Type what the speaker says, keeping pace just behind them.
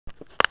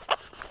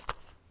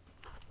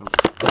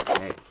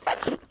Okay.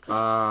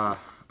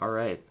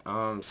 Alright.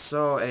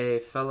 So a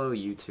fellow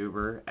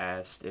YouTuber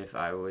asked if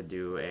I would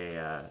do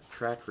a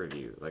track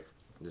review, like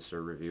just a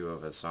review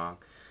of a song.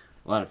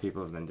 A lot of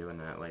people have been doing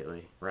that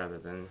lately, rather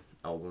than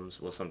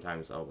albums. Well,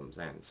 sometimes albums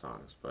and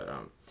songs, but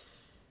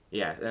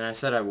yeah. And I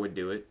said I would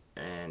do it,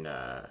 and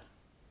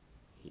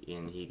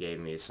he gave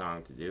me a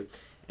song to do.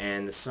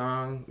 And the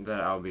song that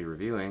I'll be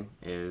reviewing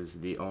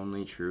is "The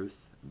Only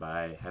Truth"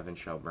 by Heaven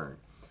Shall Burn.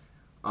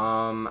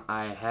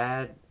 I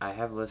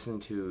have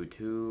listened to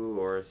two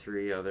or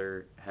three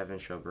other Heaven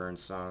Shall Burn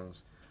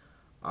songs.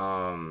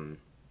 Um,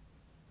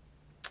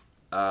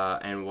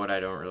 and what I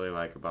don't really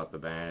like about the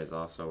band is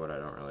also what I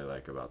don't really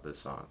like about this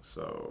song.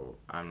 So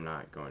I'm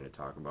not going to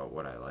talk about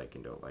what I like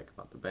and don't like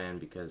about the band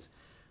because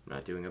I'm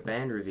not doing a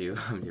band review.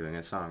 I'm doing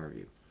a song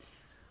review.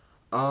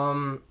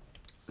 Um,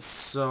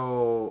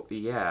 so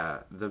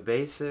yeah, the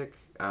basic,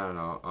 I don't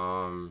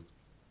know.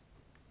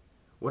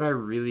 What I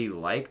really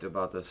liked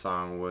about the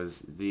song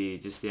was the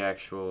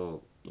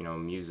actual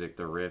music,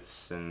 the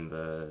riffs and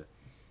the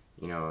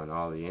and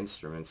all the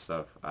instrument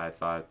stuff. I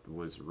thought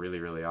was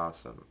really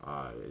awesome.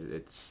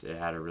 It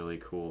had a really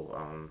cool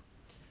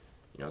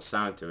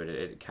sound to it.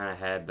 It kind of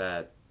had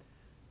that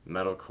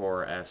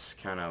metalcore s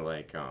kind of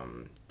like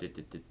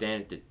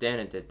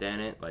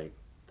like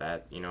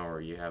that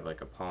where you have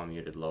like a palm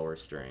muted lower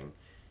string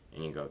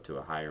and you go to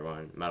a higher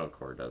one.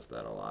 Metalcore does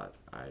that a lot.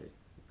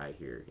 I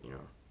hear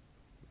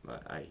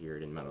but I hear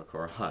it in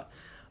metalcore a lot.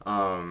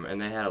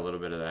 And they had a little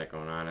bit of that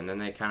going on, and then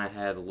they kind of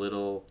had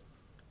little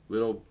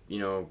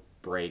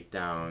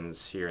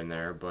breakdowns here and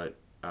there, but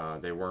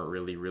they weren't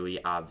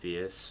really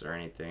obvious or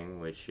anything.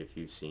 Which, if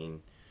you've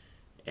seen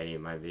any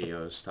of my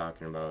videos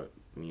talking about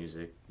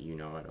music,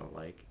 I don't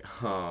like.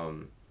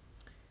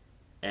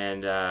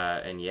 And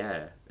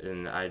yeah,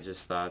 and I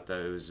just thought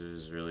that it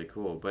was really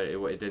cool, but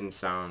it didn't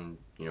sound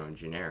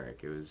generic.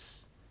 It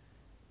was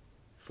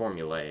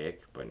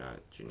formulaic, but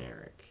not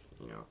generic.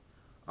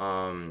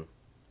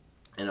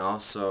 And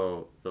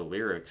also the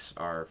lyrics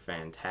are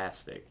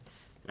fantastic.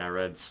 And I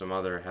read some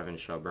other Heaven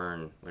Shall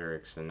Burn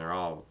lyrics, and they're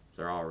all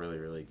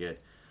really good.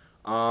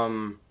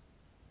 Um,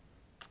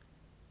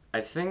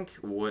 I think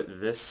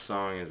what this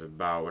song is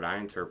about, what I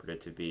interpret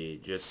it to be,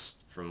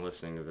 just from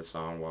listening to the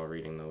song while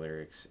reading the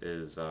lyrics,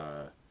 is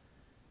I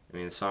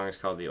mean, the song is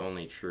called "The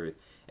Only Truth,"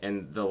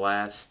 and the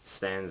last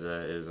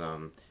stanza is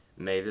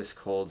 "May this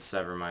cold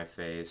sever my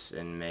face,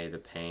 and may the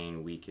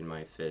pain weaken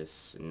my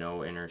fists.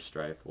 No inner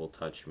strife will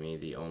touch me.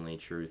 The only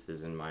truth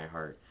is in my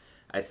heart."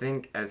 I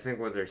think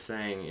what they're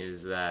saying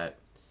is that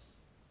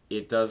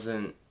it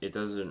doesn't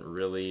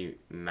really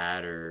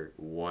matter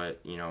what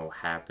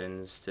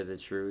happens to the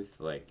truth.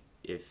 Like,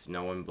 if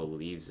no one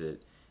believes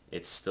it,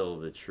 it's still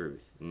the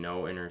truth.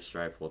 No inner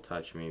strife will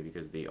touch me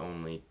because the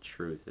only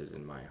truth is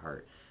in my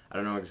heart. I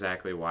don't know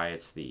exactly why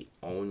it's the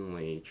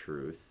only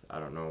truth. I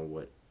don't know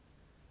what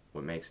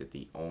makes it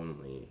the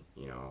only.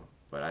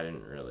 But I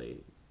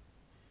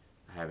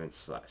haven't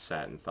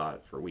sat and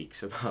thought for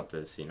weeks about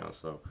this.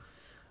 So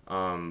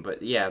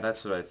but yeah,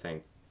 that's what I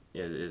think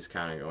is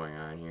kind of going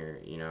on here.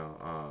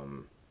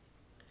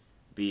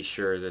 Be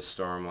sure this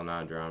storm will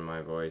not drown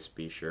my voice.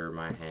 Be sure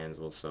my hands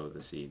will sow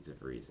the seeds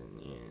of reason.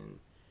 And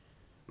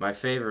my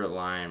favorite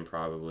line,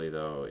 probably,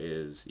 though,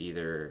 is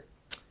either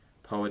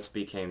 "Poets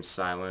became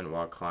silent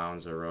while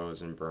clowns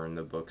arose and burned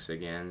the books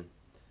again,"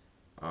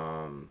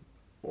 um,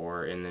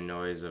 or "In the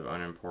noise of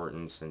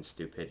unimportance and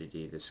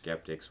stupidity, the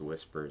skeptic's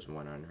whispers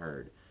went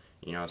unheard."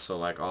 So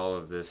like all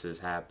of this is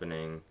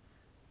happening,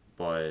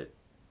 but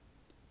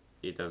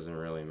it doesn't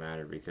really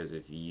matter because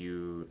if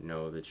you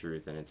know the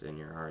truth and it's in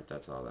your heart,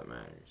 that's all that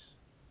matters,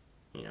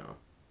 you know,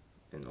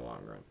 in the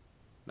long run.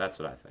 That's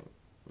what I think.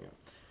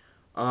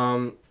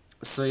 Um,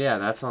 so yeah,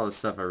 that's all the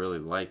stuff I really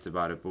liked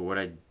about it. But what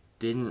I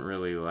didn't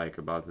really like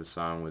about the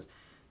song was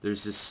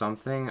there's just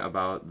something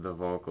about the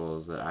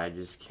vocals that I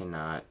just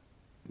cannot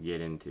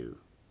get into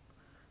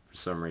for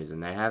some reason.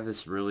 They have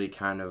this really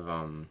kind of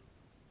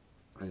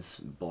this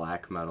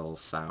black metal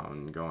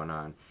sound going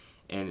on,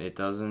 and it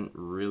doesn't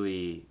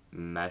really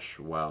mesh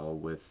well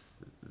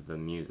with the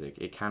music.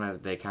 They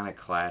kind of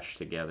clash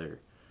together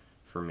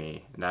for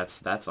me.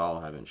 That's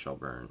all Heaven Shall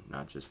Burn,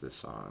 not just this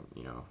song.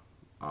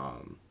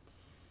 Um,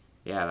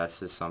 yeah, that's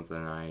just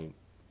something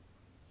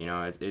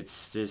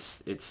it's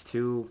just it's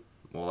too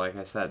well. Like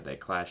I said, they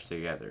clash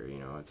together.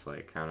 It's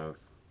like kind of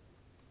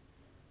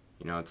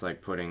it's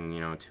like putting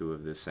two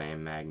of the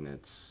same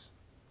magnets,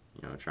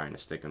 trying to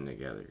stick them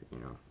together.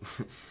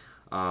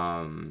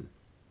 um,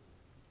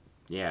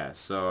 yeah.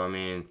 So I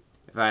mean,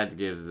 if I had to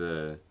give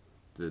the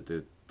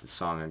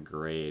song a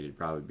grade, it'd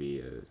probably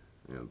be a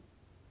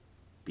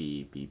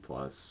B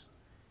plus.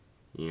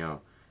 You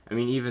know, I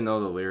mean, even though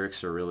the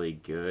lyrics are really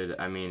good,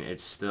 I mean,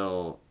 it's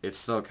still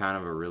kind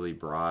of a really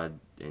broad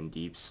and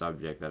deep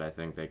subject that I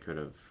think they could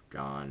have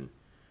gone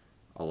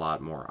a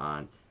lot more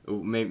on.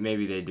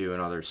 Maybe they do in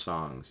other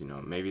songs.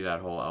 Maybe that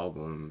whole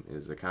album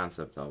is a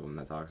concept album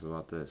that talks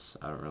about this.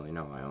 I don't really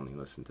know. I only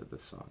listened to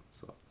this song,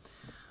 so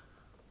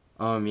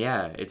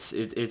yeah,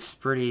 it's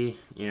pretty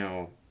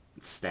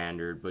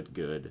standard but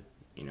good.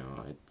 you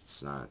know,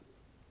 it's not,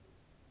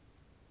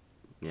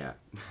 yeah.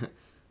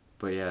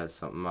 But yeah,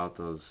 something about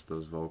those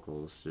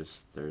vocals,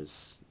 just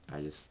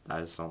I just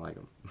don't like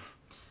them.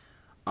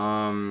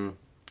 Um,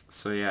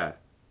 so yeah.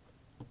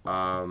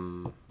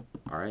 All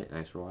right,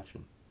 thanks for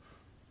watching.